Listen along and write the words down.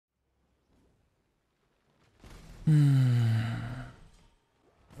The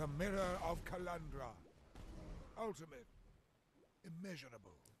mirror of Kalandra. Ultimate.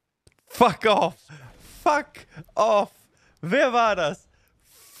 Immeasurable. Fuck off! Fuck off! Wer war das?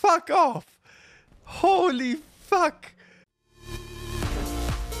 Fuck off! Holy fuck!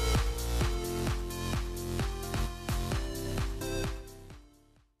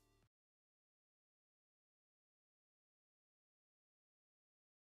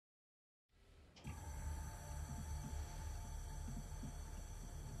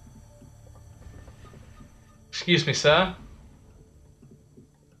 Excuse me, sir.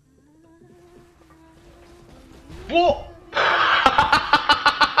 What?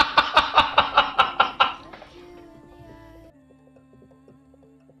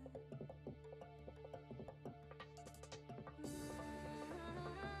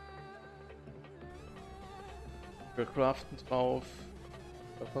 Wir craften drauf.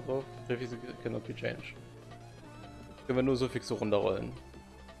 Was mal drauf? Refuse cannot be changed. Können wir nur so fix so runterrollen.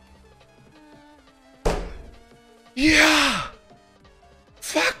 Ja!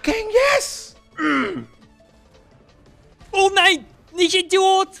 Fucking yes! Oh nein! Nicht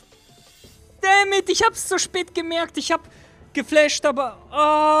Idiot! Dammit, ich hab's so spät gemerkt. Ich hab geflasht, aber...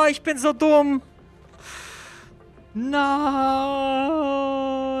 Oh, ich bin so dumm. Nein!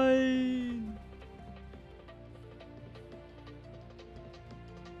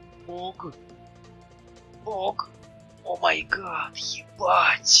 Бог. Бог. О май гад,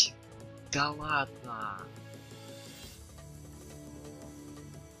 ебать. Да ладно.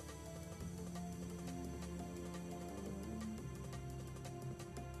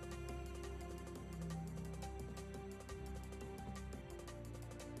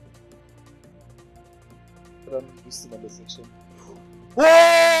 Dann wüsste man das jetzt schon.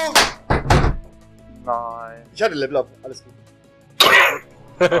 Oh! Nein. Ich hatte Level Up, alles gut.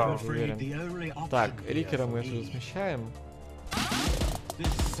 Так, Рикера мы же размещаем.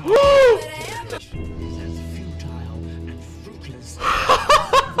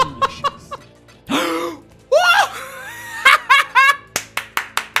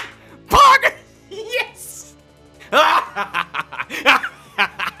 Fuck! Yes!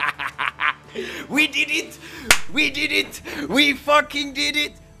 We did it! We did it! We fucking did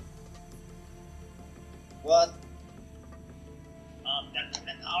it! What?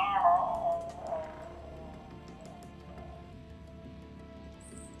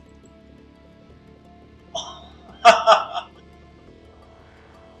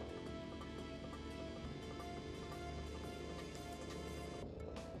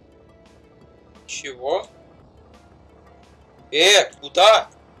 Чего? Куда?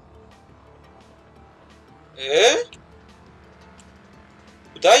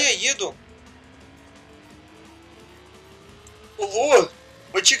 Куда я еду? Ого!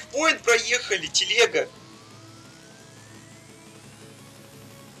 Мы чекпоинт проехали, телега!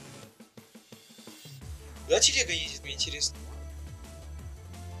 Куда телега едет, мне интересно?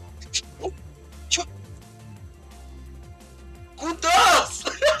 Чё? Куда?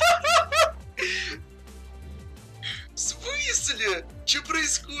 В смысле? Что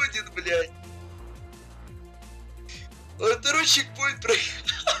происходит, блядь? Второй чекпоинт проехал.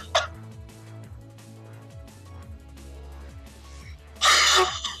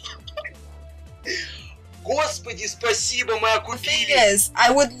 Господи, спасибо, мы окупили. Yes,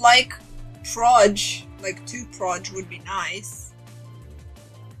 I would like proj, like 2 proj would be nice.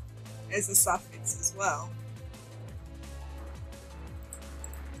 As a suffix as well.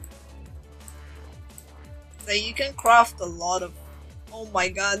 So you can craft a lot of... Oh my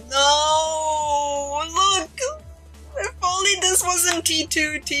god, no! Look! If only this wasn't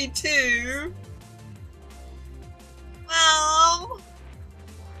T2, T2! Mom!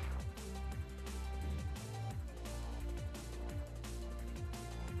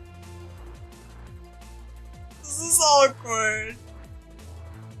 This is awkward.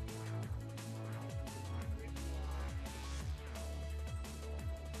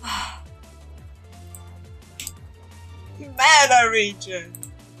 Mana region.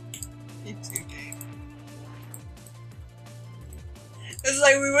 T2 game. It's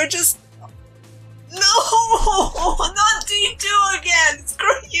like we were just... No! Not T2 again!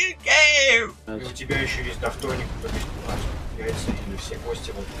 Screw you, game! И у тебя еще есть до вторника, то есть яйца или все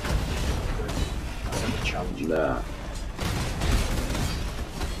кости вот. Да.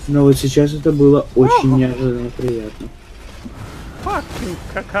 Но вот сейчас это было очень неожиданно приятно. Fucking,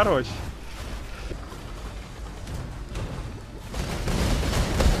 короче.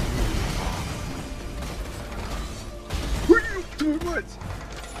 Твою мать!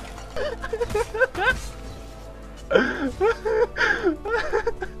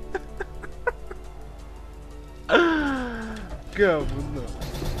 Говно.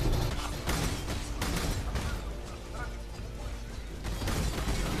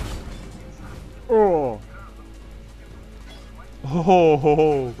 О!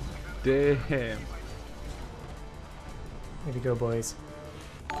 Oh, damn. Here we go, boys.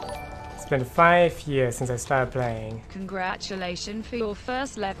 It's been 5 years since I started playing. Congratulations for your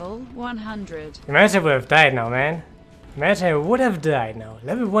first level 100. Imagine I would have died now, man. Imagine I would have died now.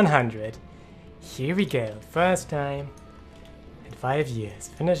 Level 100. Here we go. First time in 5 years.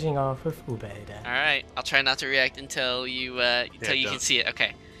 Finishing off with Ubelda. Alright, I'll try not to react until you can see it.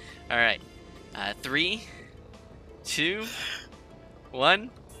 Okay. Alright. 3, 2, 1.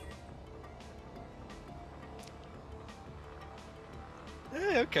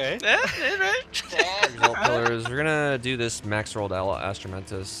 Okay. Right. Exile pillars. We're gonna do this max rolled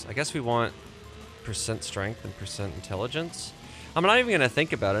Astramentus. I guess we want percent strength and percent intelligence. I'm not even gonna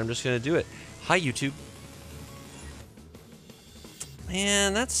think about it. I'm just gonna do it. Hi, YouTube.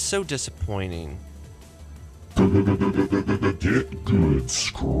 Man, that's so disappointing. Get good,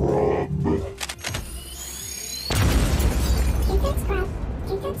 scrub.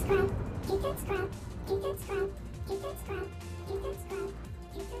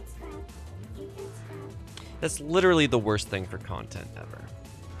 That's literally the worst thing for content ever.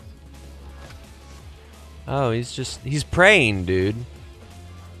 Oh, he's praying, dude.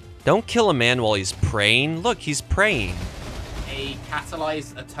 Don't kill a man while he's praying. Look, he's praying. A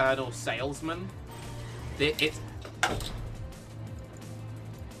catalyzed eternal salesman. It's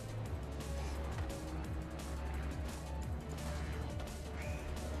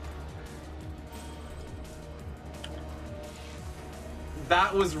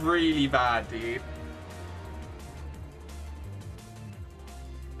that was really bad, dude.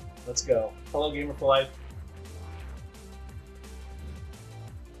 Let's go. Hello, Gamer for Life.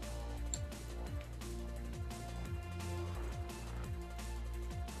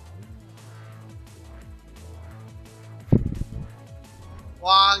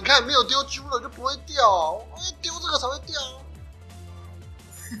哇，你看没有丢猪了就不会掉，丢这个才会掉。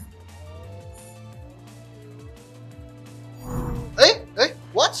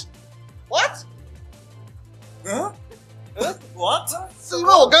What？ What？ 是因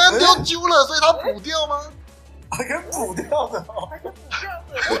为我刚刚丢猪了，所以它补掉吗？跟补掉的哦。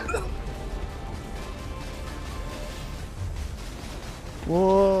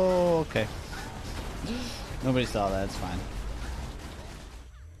Whoa, okay. Nobody saw that, it's fine.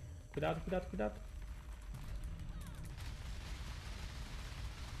 Cuidado, cuidado, cuidado.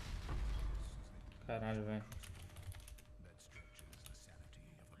 Caralho, velho.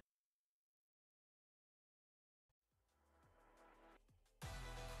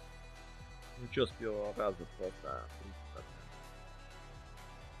 Just your разум просто.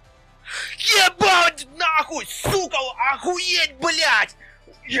 Ебать, нахуй, сука, охуеть, блядь!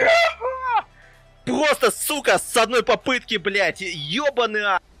 Просто, сука, с одной попытки, блядь, ёбаный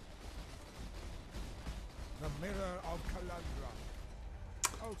а...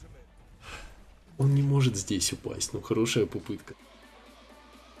 Он не может здесь упасть, но хорошая попытка.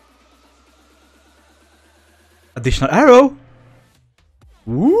 Additional arrow!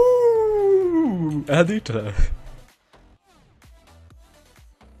 Woo! Additional.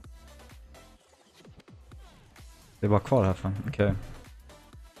 Det är bara kvar här fan, okej. Okay.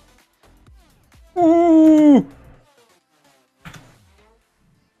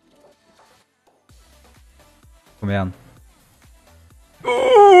 Kom igen.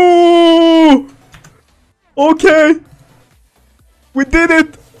 Okay! We did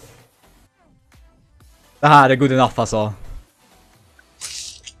it! Det här är good enough alltså.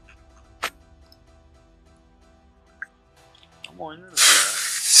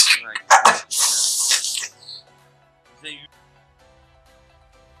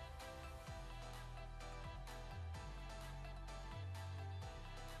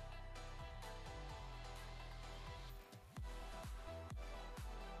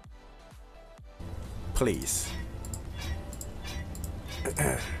 Please.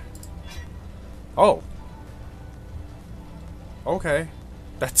 Oh. Okay.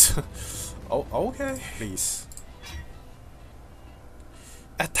 That's... oh, okay. Please.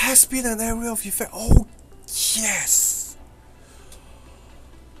 Attack speed and area of effect. Oh, yes.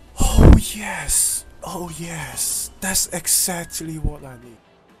 Oh, yes. Oh, yes. That's exactly what I need.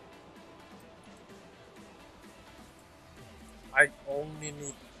 I only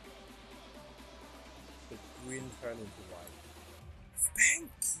need the green turn into white. Thank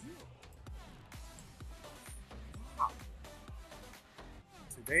you. Wow.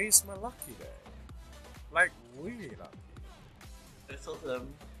 Today is my lucky day. Like really lucky. I told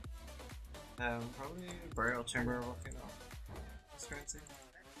them probably burial chamber walking off. currency.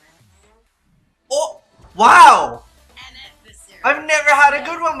 Oh! Wow! I've never had a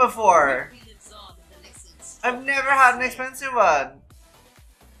good one before! I've never had an expensive one!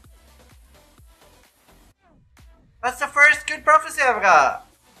 That's the first good prophecy I've got!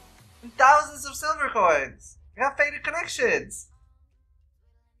 And thousands of silver coins! I got faded connections!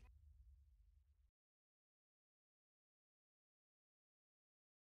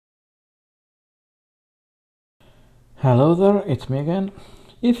 Hello there, it's me again.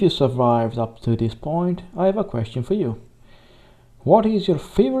 If you survived up to this point, I have a question for you. What is your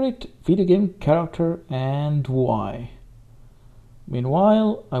favorite video game character and why?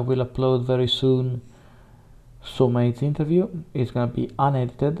 Meanwhile, I will upload very soon Soulmate's interview. It's gonna be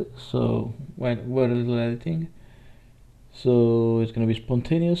unedited, so very little editing. So it's gonna be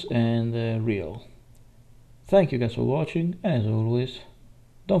spontaneous and real. Thank you guys for watching, and as always,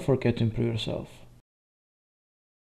 don't forget to improve yourself.